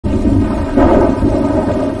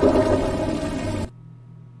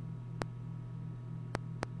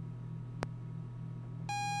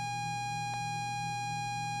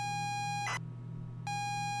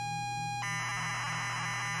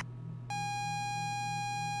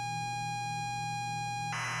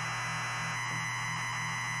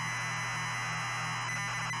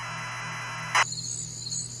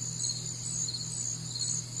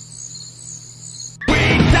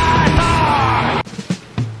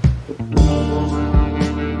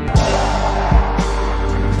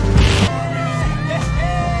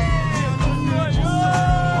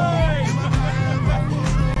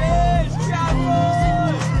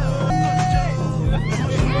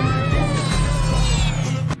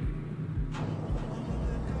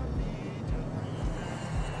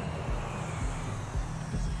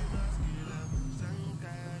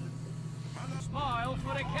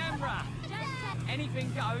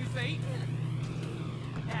feet.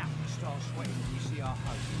 Now we start sweating when we see our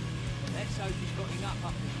host. Let's hope he's got enough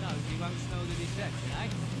up his nose he won't smell the deception, eh?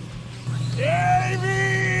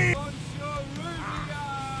 Davey!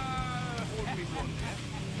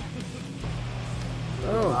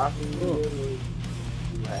 Oh, cool.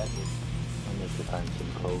 You have it. I need to find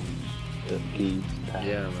some codes, the keys.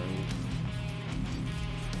 Yeah, man.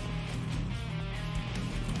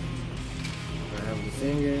 I have the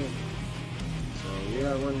thing. So we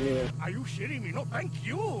are one here. Are you shitting me? No, thank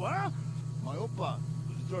you, huh? My oppa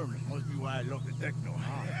was German. Must be why I love the techno.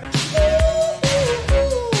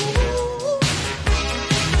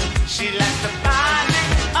 She likes to buy me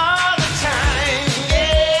all the time,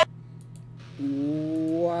 yeah.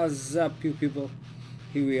 What's up, you people?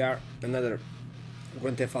 Here we are, another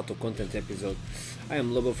Grand Theft Auto content episode. I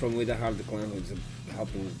am Lobo from WeDieHard, the clan who's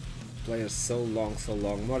helping players so long,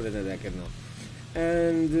 more than a decade now.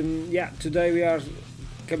 And yeah, today we are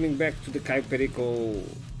coming back to the CAYO Perico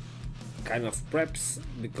kind of preps,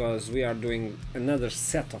 because we are doing another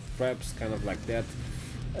set of preps, kind of like that.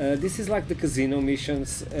 This is like the casino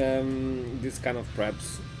missions, this kind of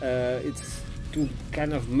preps. It's to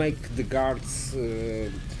kind of make the guards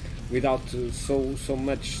without so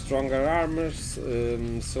much stronger armors,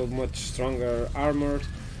 so much stronger armor,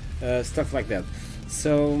 stuff like that.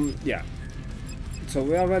 So yeah. So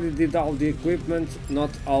we already did all the equipment,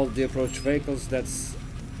 not all the approach vehicles.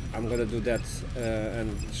 I'm gonna do that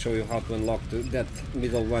and show you how to unlock that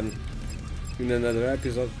middle one in another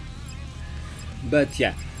episode. But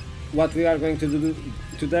yeah, what we are going to do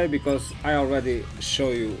today, because I already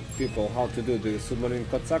show you people how to do the submarine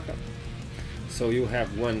Kotsaka. So you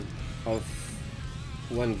have one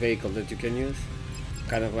vehicle that you can use,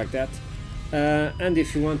 kind of like that. And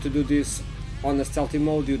if you want to do this on a stealthy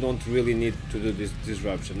mode, you don't really need to do this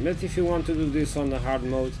disruption. But if you want to do this on a hard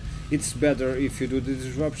mode, it's better if you do the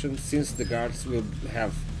disruption, since the guards will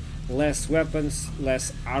have less weapons,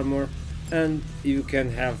 less armor, and you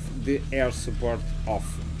can have the air support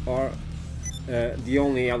off, or the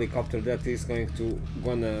only helicopter that is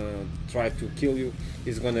gonna try to kill you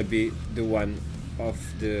is gonna be the one of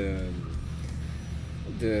the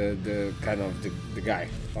kind of the guy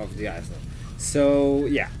of the island. So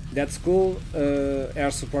yeah, that's cool.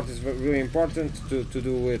 Air support is really important to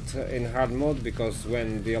do it in hard mode, because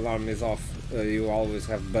when the alarm is off, you always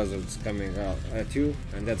have buzzards coming out at you,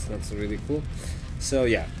 and that's not so really cool. So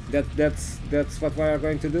yeah, that's what we are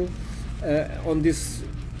going to do on this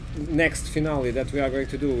next finale that we are going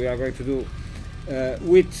to do. We are going to do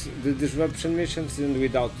with the disruption missions and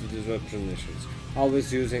without the disruption missions,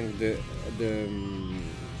 always using the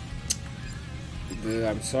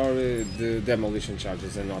demolition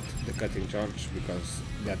charges and not the cutting charge, because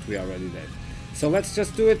that we already did. So let's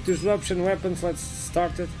just do it. Disruption weapons, let's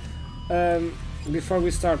start it. Before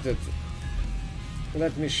we start it,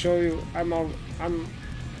 let me show you. I'm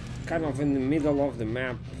kind of in the middle of the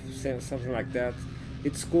map, something like that.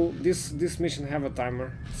 It's cool. This mission have a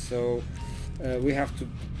timer, so we have to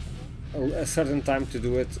a certain time to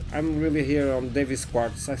do it. I'm really here on Davis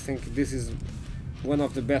Quartz. I think this is one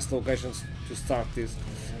of the best locations to start this.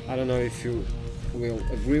 I don't know if you will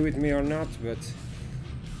agree with me or not, but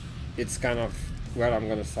it's kind of where I'm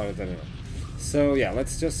gonna start it anyway. So yeah,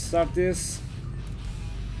 let's just start this.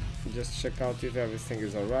 Just check out if everything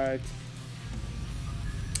is alright.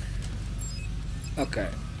 Okay,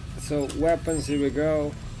 so weapons, here we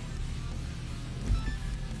go.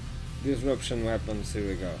 Disruption weapons, here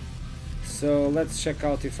we go. So let's check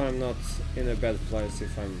out if I'm not in a bad place,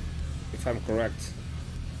 if I'm correct.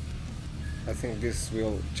 I think this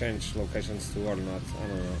will change locations too or not. I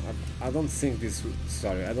don't know. I don't think this.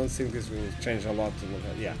 Sorry, I don't think this will change a lot.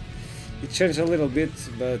 Yeah, it changed a little bit,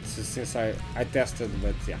 but since I tested,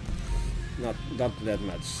 but yeah, not that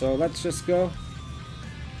much. So let's just go.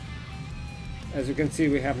 As you can see,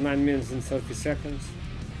 we have 9 minutes and 30 seconds.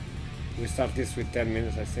 We start this with 10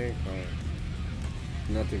 minutes, I think,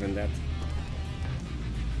 or not even that.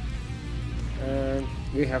 And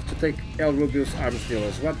we have to take El Rubio's arms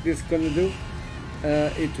dealers. What this is gonna do?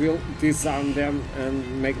 It will disarm them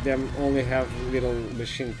and make them only have little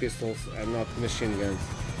machine pistols and not machine guns.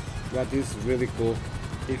 What is really cool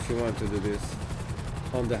if you want to do this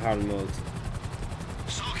on the hard mode.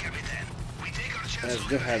 As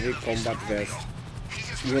the heavy combat vest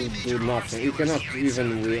will do nothing. You cannot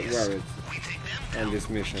even wear it on this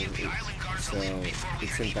mission, so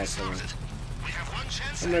it's impossible.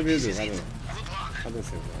 Or maybe you do, I don't know. I don't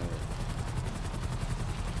think so.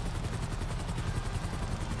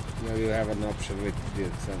 Maybe you have an option with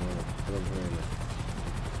this, I don't really know.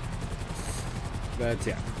 But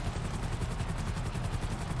yeah.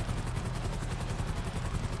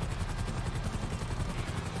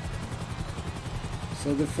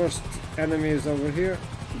 So the first enemy is over here,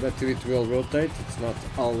 but it will rotate, it's not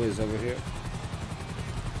always over here.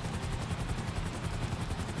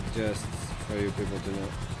 Just for you people to know.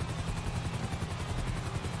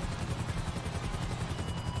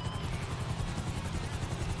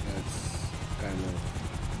 Let's kind of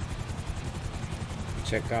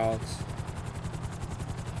check out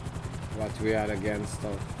what we are against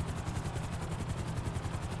of.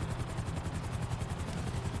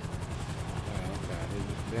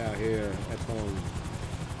 They are here at home.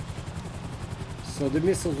 So the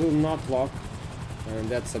missiles will not lock, and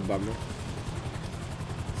that's a bummer.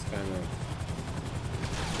 It's kind of,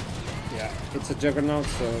 yeah, it's a juggernaut,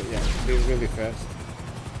 so yeah, be really fast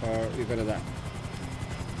or you're gonna die.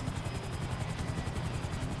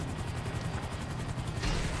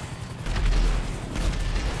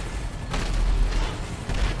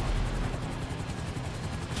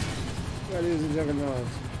 What is the juggernaut?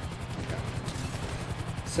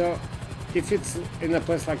 So, if it's in a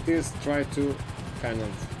place like this, try to kind of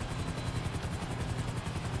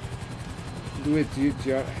do it with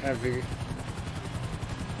your heavy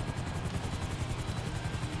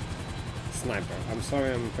sniper. I'm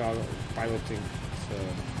sorry, I'm piloting, so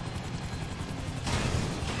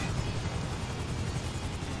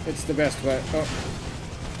it's the best way. Oh,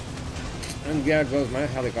 and there goes my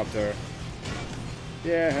helicopter.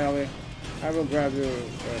 Yeah, heli, I will grab you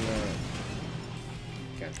and.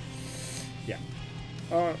 Yeah,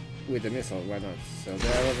 or with the missile, why not? So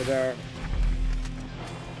they're over there.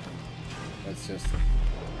 Let's just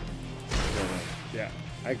yeah,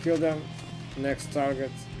 I killed them. Next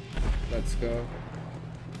target, let's go.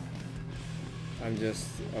 I'm just,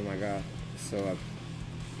 oh my god, so up.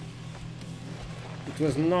 It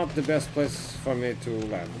was not the best place for me to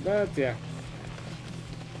land, but yeah,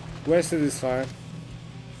 wasted is fine.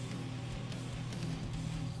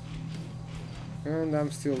 And I'm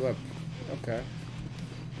still up. Okay.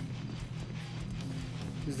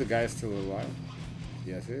 Is the guy still alive?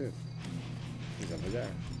 Yes, he is. He's over there.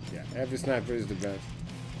 Yeah, every sniper is the best.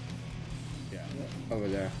 Yeah, over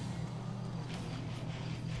there.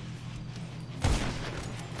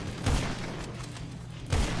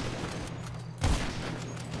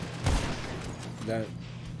 Done.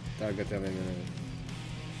 Target eliminated.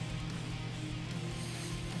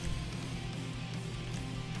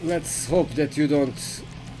 Let's hope that you don't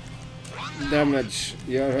damage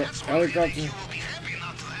your helicopter.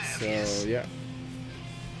 So yeah,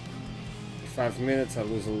 5 minutes. I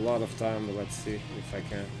lose a lot of time, but let's see if I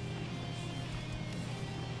can.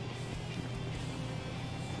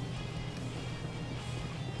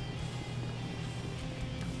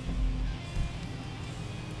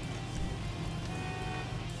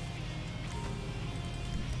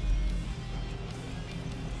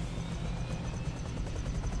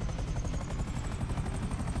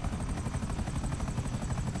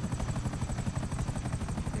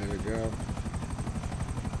 Go.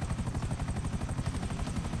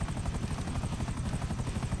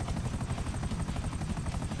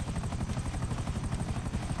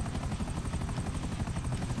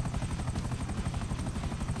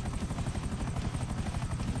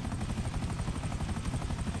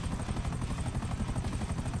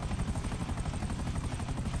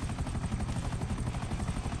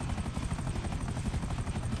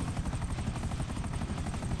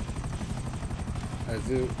 As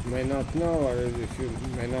you may not know, or if you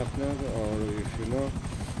may not know, or if you know,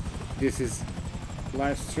 this is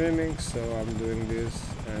live streaming, so I'm doing this,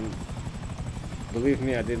 and believe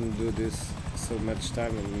me, I didn't do this so much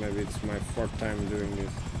time, and maybe it's my 4th time doing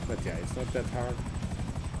this, but yeah, it's not that hard.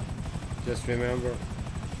 Just remember,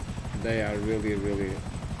 they are really, really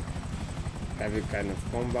heavy kind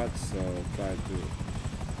of combat, so try to,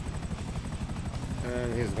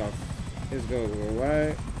 and he's going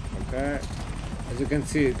away, okay. As you can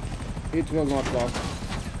see, it will not lock.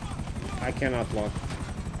 I cannot lock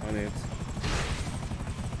on it.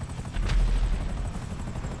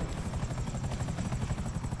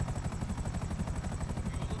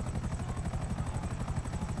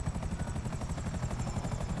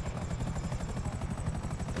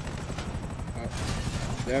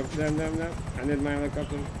 There. I need my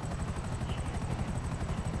helicopter.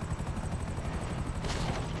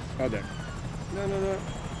 Oh, there. No.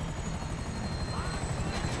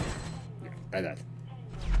 Like that.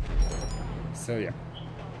 So yeah,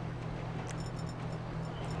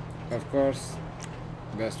 of course,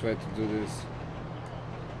 best way to do this,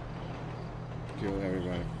 kill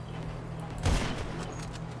everybody.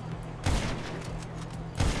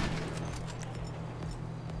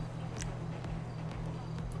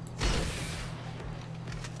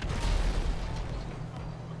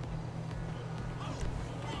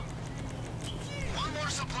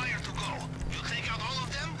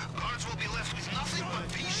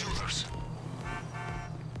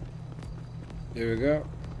 Here we go.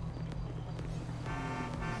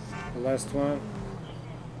 Last one.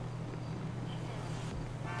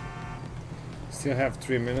 Still have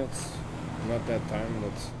 3 minutes. Not that time,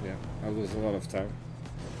 but yeah, I lose a lot of time.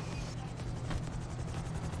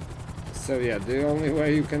 So yeah, the only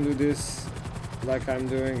way you can do this like I'm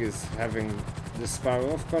doing is having the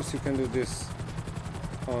spiral. Of course you can do this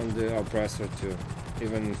on the oppressor too,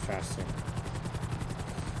 even faster.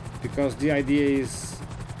 Because the idea is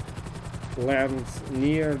land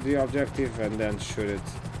near the objective and then shoot it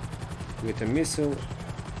with a missile,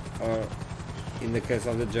 or in the case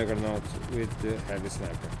of the Juggernaut with the heavy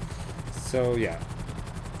sniper. So yeah,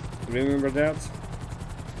 remember that.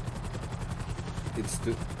 It's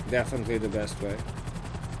definitely the best way.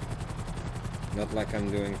 Not like I'm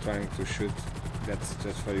doing, trying to shoot. That's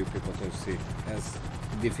just for you people to see as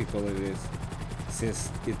difficult it is, since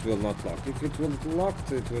it will not lock. If it would lock,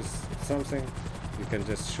 it was something you can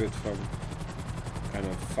just shoot from kind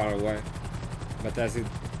of far away. But as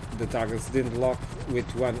the targets didn't lock with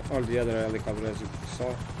one or the other helicopter, as you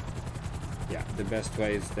saw, yeah, the best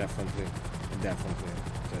way is definitely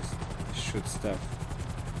just shoot stuff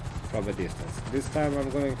from a distance. This time I'm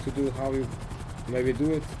going to do how you maybe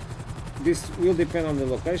do it. This will depend on the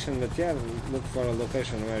location, but yeah, look for a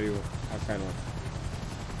location where you are kind of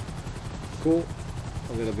cool,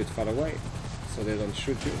 a little bit far away, so they don't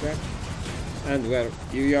shoot you back, and where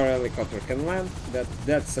your helicopter can land.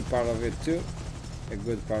 That's a part of it too, a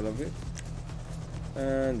good part of it.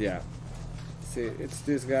 And yeah, see, it's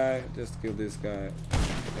this guy. Just kill this guy.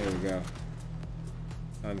 There we go.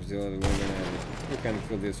 I'm still eliminating. You can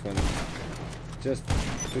kill this one. Just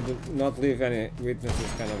to not leave any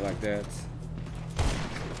witnesses, kind of like that.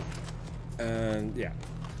 And yeah,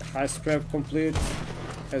 high prep complete.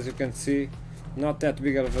 As you can see, not that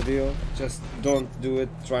big of a deal. Just don't do it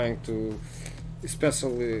trying to,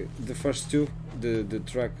 especially the first two, the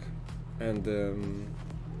truck and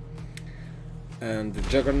the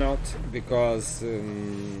Juggernaut, because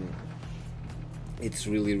it's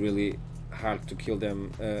really hard to kill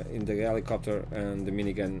them in the helicopter, and the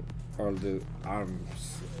minigun or the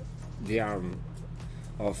arms, the arm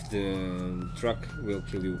of the truck will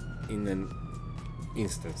kill you in an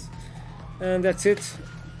instance. And that's it.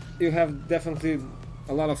 You have definitely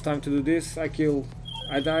a lot of time to do this. I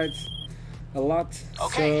died a lot.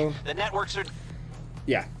 Okay, so the networks are...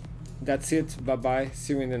 yeah, that's it. Bye bye.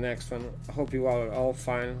 See you in the next one. I hope you are all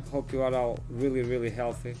fine. Hope you are all really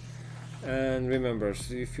healthy. And remember,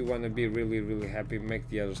 if you want to be really happy, make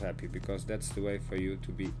the others happy, because that's the way for you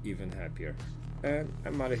to be even happier. And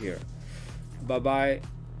I'm out of here. Bye bye.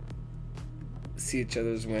 See each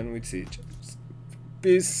other's when we see each other.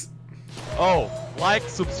 Peace. Oh, like,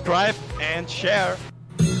 subscribe, and share.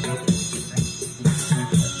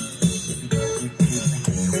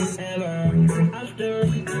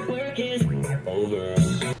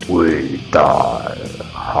 WeDieHard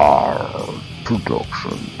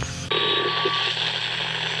Productions.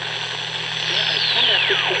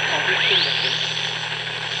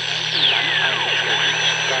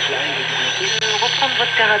 Reprendre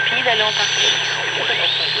votre thérapie, d'aller en partie.